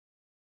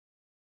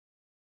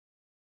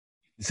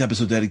This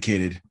episode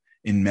dedicated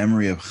in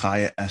memory of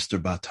Chaya Esther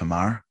Bat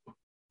Tamar,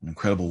 an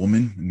incredible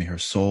woman, and may her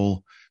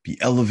soul be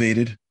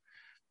elevated,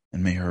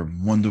 and may her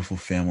wonderful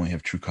family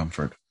have true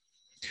comfort.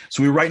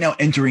 So we're right now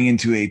entering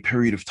into a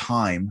period of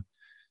time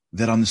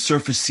that on the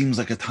surface seems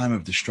like a time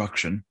of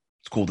destruction.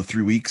 It's called the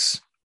 3 weeks.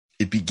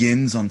 It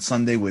begins on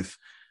Sunday with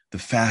the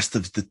fast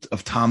of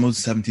Tammuz,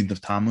 17th of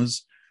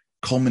Tammuz,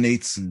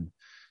 culminates in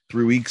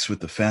 3 weeks with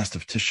the fast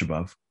of Tisha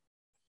B'Av.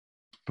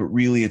 But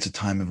really, it's a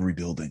time of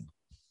rebuilding,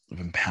 of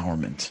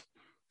empowerment.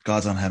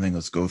 God's not having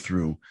us go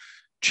through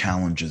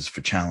challenges for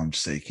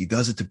challenge's sake. He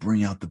does it to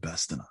bring out the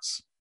best in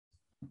us.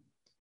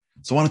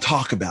 So I want to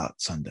talk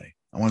about Sunday.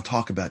 I want to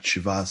talk about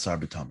Shiva Asar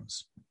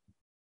B'Tammuz.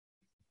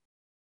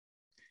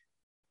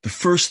 The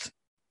first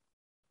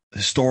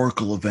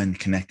historical event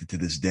connected to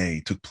this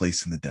day took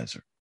place in the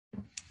desert.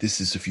 This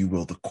is, if you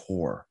will, the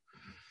core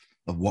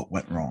of what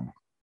went wrong.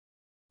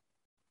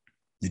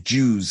 The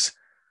Jews,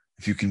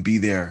 if you can be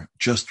there,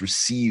 just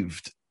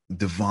received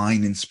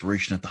divine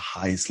inspiration at the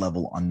highest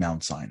level on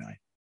Mount Sinai.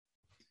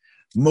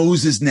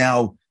 Moses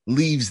now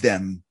leaves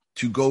them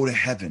to go to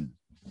heaven,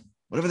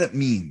 whatever that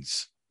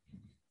means,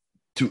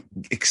 to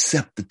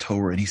accept the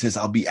Torah. And he says,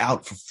 I'll be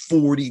out for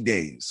 40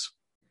 days.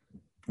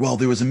 Well,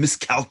 there was a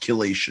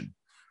miscalculation.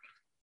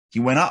 He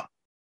went up.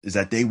 Is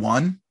that day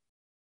one?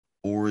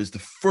 Or is the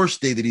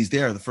first day that he's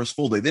there, the first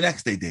full day, the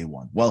next day, day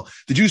one? Well,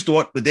 the Jews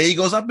thought the day he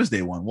goes up is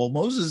day one. Well,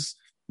 Moses,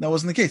 that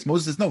wasn't the case.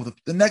 Moses says, no,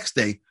 the next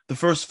day, the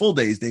first full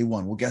day is day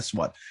one. Well, guess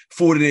what?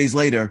 40 days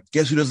later,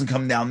 guess who doesn't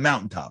come down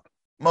mountaintop?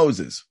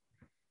 Moses.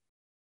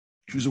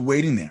 Jews are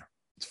waiting there.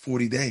 It's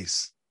 40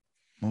 days.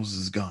 Moses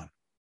is gone.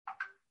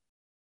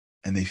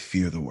 And they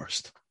fear the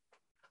worst.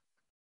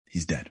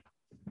 He's dead.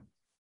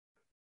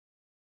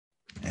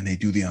 And they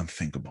do the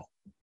unthinkable.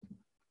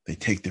 They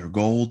take their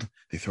gold,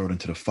 they throw it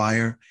into the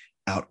fire,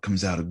 out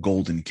comes out a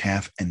golden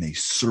calf, and they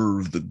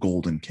serve the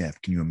golden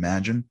calf. Can you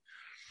imagine?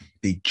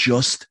 They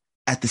just,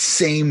 at the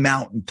same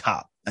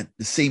mountaintop, at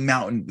the same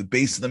mountain, the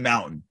base of the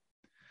mountain,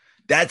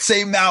 that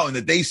same mountain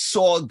that they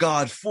saw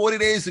God 40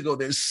 days ago,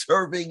 they're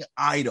serving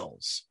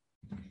idols.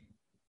 Can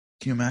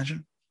you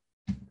imagine?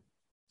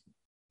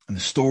 And the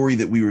story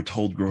that we were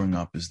told growing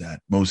up is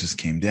that Moses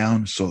came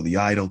down, saw the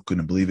idol,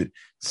 couldn't believe it,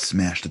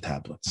 smashed the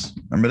tablets.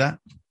 Remember that?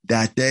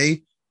 That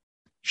day,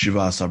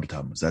 Shiva Asar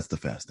B'Tammuz. That's the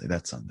fast day.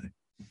 That's Sunday.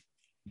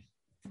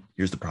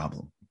 Here's the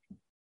problem.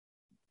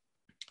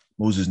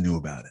 Moses knew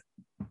about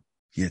it.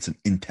 He had some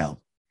intel.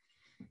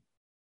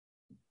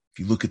 If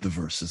you look at the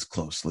verses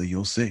closely,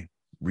 you'll see.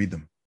 Read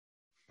them.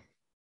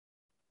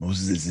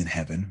 Moses is in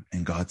heaven,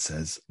 and God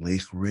says,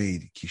 Lech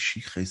reid ki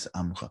shiches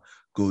amcha.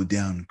 Go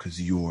down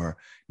because your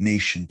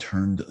nation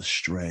turned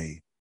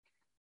astray.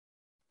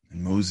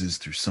 And Moses,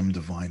 through some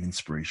divine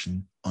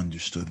inspiration,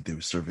 understood that they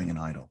were serving an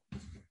idol.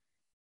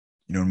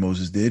 You know what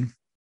Moses did?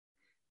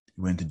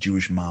 He went to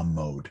Jewish mom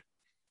mode,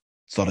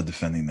 started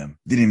defending them.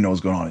 Didn't even know what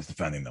was going on. He's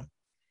defending them.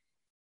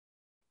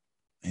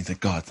 And he's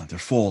like, God, it's not their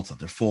fault. It's not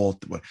their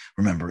fault.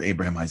 Remember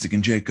Abraham, Isaac,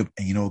 and Jacob.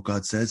 And you know what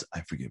God says?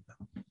 I forgive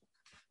them.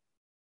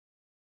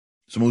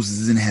 So Moses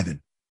is in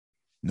heaven,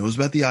 knows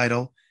about the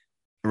idol,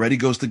 already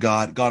goes to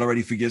God. God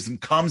already forgives him,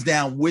 comes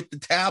down with the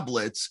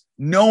tablets,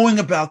 knowing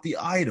about the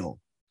idol,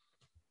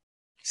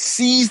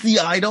 sees the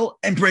idol,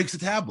 and breaks the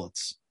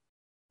tablets.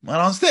 I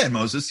don't understand,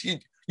 Moses. You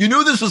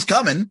knew this was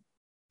coming.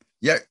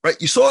 Yeah, right.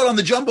 You saw it on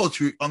the jumbo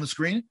on the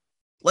screen.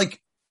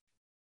 Like,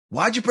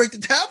 why'd you break the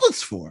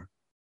tablets for?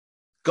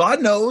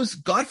 God knows.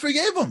 God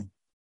forgave him.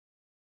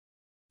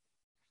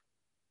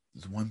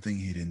 There's one thing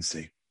he didn't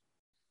see.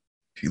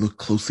 If you look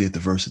closely at the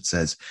verse, it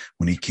says,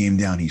 when he came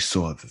down, he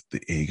saw the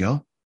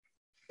egel,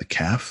 the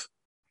calf,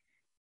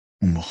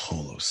 and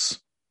macholos.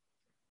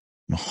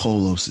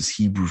 Macholos is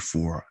Hebrew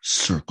for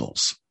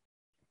circles.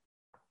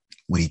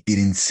 What he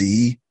didn't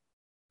see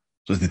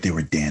was that they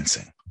were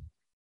dancing.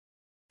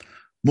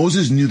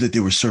 Moses knew that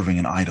they were serving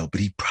an idol, but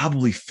he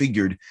probably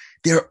figured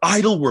they're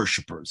idol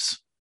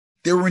worshipers.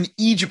 They were in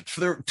Egypt for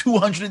their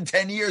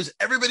 210 years.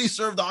 Everybody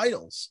served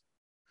idols.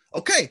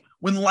 Okay,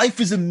 when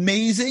life is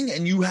amazing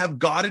and you have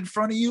God in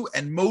front of you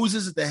and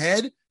Moses at the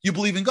head, you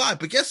believe in God.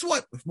 But guess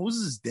what? If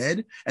Moses is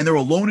dead and they're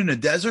alone in a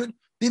desert,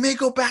 they may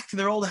go back to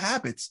their old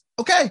habits.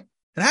 Okay,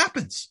 it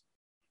happens.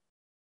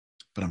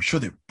 But I'm sure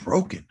they're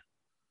broken.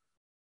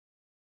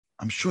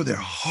 I'm sure they're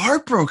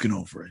heartbroken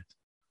over it.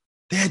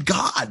 They had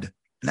God,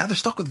 and now they're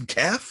stuck with a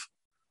calf.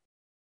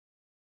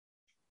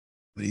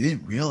 But he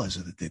didn't realize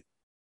that they're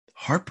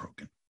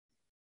heartbroken.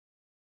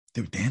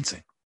 They were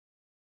dancing.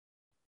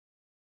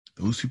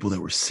 Those people that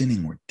were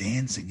sinning were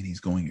dancing, and he's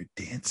going, you're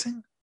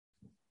dancing?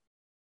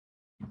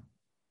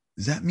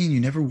 Does that mean you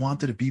never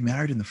wanted to be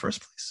married in the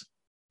first place?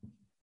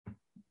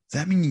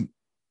 Does that mean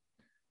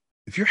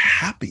if you're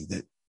happy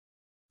that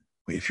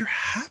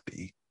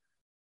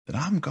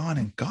I'm gone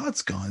and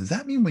God's gone, does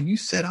that mean when you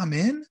said I'm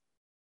in,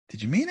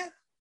 did you mean it?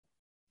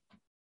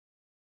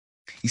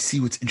 You see,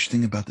 what's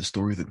interesting about the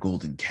story of the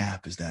golden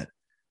calf is that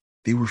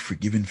they were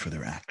forgiven for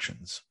their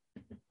actions.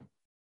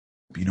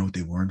 But you know what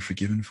they weren't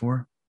forgiven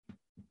for?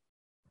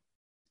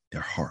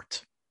 Their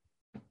heart.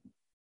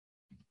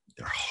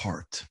 Their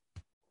heart.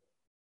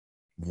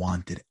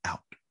 wanted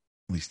out,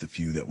 at least the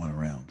few that went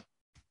around.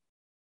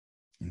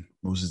 And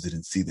Moses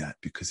didn't see that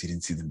because he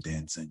didn't see them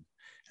dancing.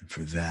 And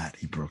for that,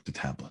 he broke the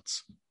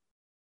tablets.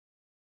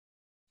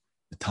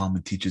 The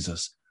Talmud teaches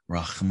us,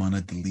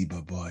 Rachmana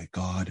deliba boy,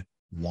 God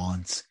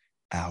wants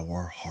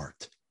our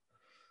heart.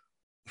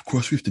 Of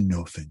course, we have to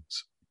know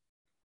things.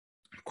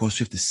 Of course,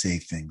 we have to say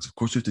things. Of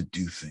course, we have to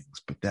do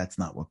things, but that's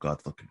not what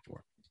God's looking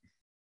for.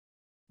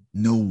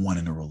 No one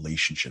in a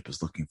relationship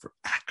is looking for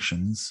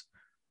actions.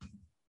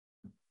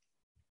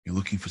 You're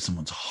looking for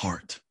someone's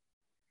heart.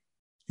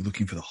 You're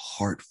looking for the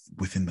heart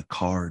within the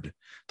card,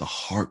 the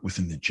heart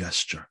within the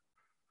gesture,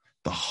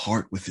 the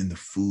heart within the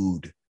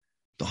food,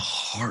 the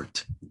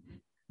heart.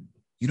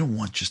 You don't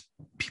want just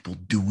people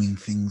doing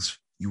things.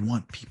 You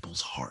want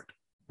people's heart.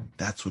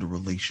 That's what a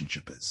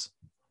relationship is.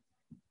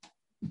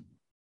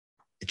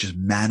 It just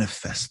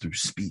manifests through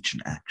speech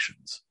and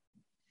actions.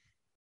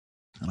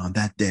 And on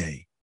that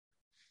day,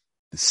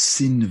 the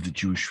sin of the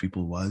Jewish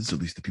people was, at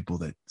least the people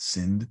that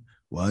sinned,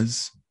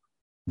 was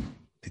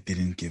that they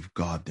didn't give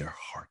God their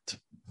heart.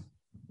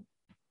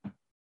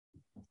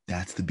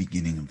 That's the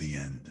beginning of the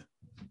end.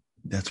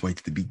 That's why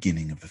it's the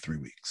beginning of the 3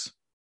 weeks.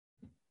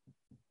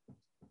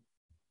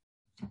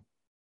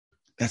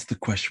 That's the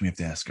question we have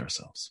to ask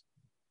ourselves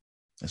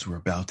as we're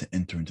about to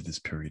enter into this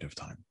period of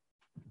time.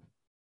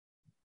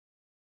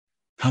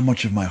 How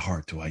much of my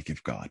heart do I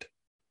give God?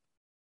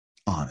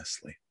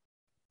 Honestly.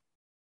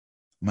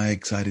 Am I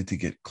excited to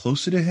get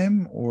closer to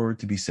him or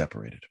to be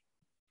separated?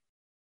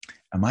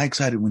 Am I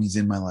excited when he's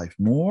in my life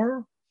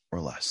more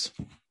or less?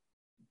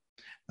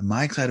 Am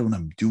I excited when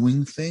I'm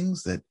doing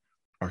things that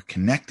are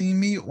connecting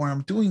me, or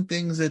I'm doing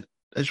things that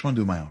I just want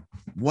to do my own?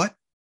 What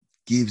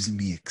gives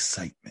me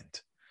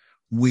excitement?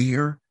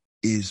 Where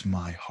is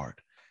my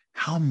heart?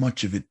 How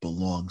much of it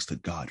belongs to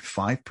God?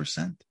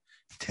 5%?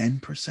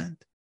 10%?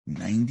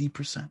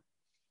 90%?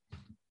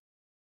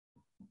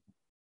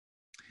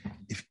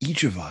 If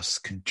each of us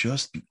can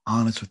just be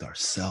honest with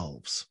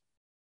ourselves,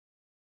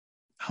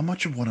 how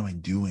much of what am I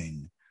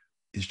doing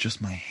is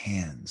just my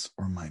hands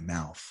or my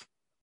mouth?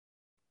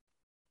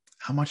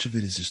 How much of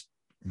it is just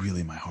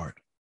really my heart?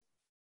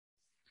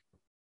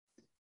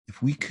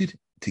 If we could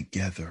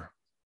together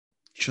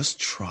just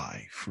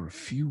try for a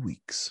few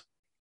weeks,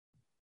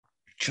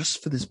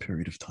 just for this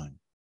period of time,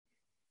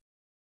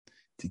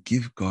 to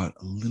give God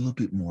a little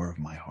bit more of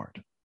my heart,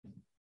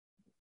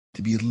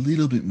 to be a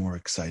little bit more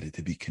excited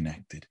to be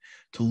connected,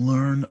 to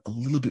learn a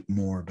little bit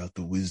more about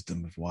the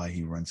wisdom of why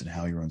he runs and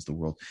how he runs the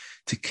world,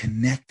 to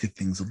connect to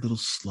things a little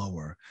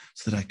slower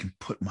so that I can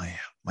put my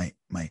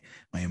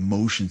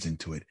emotions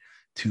into it,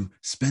 to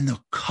spend a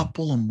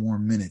couple of more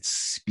minutes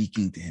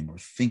speaking to him or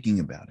thinking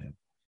about him.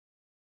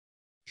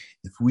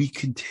 If we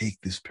can take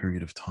this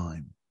period of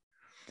time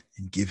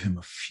and give him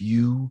a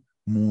few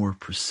more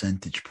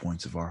percentage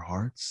points of our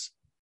hearts,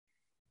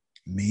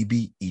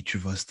 maybe each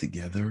of us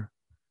together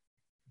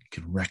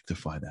can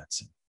rectify that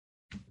sin.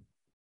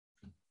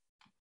 And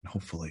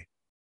hopefully,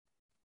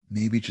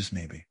 maybe, just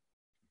maybe,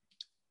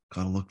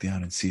 God will look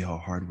down and see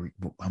how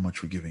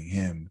much we're giving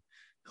him.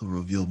 He'll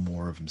reveal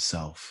more of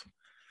himself.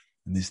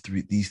 And these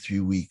 3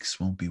 weeks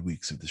won't be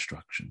weeks of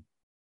destruction.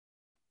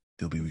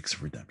 They'll be weeks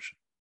of redemption.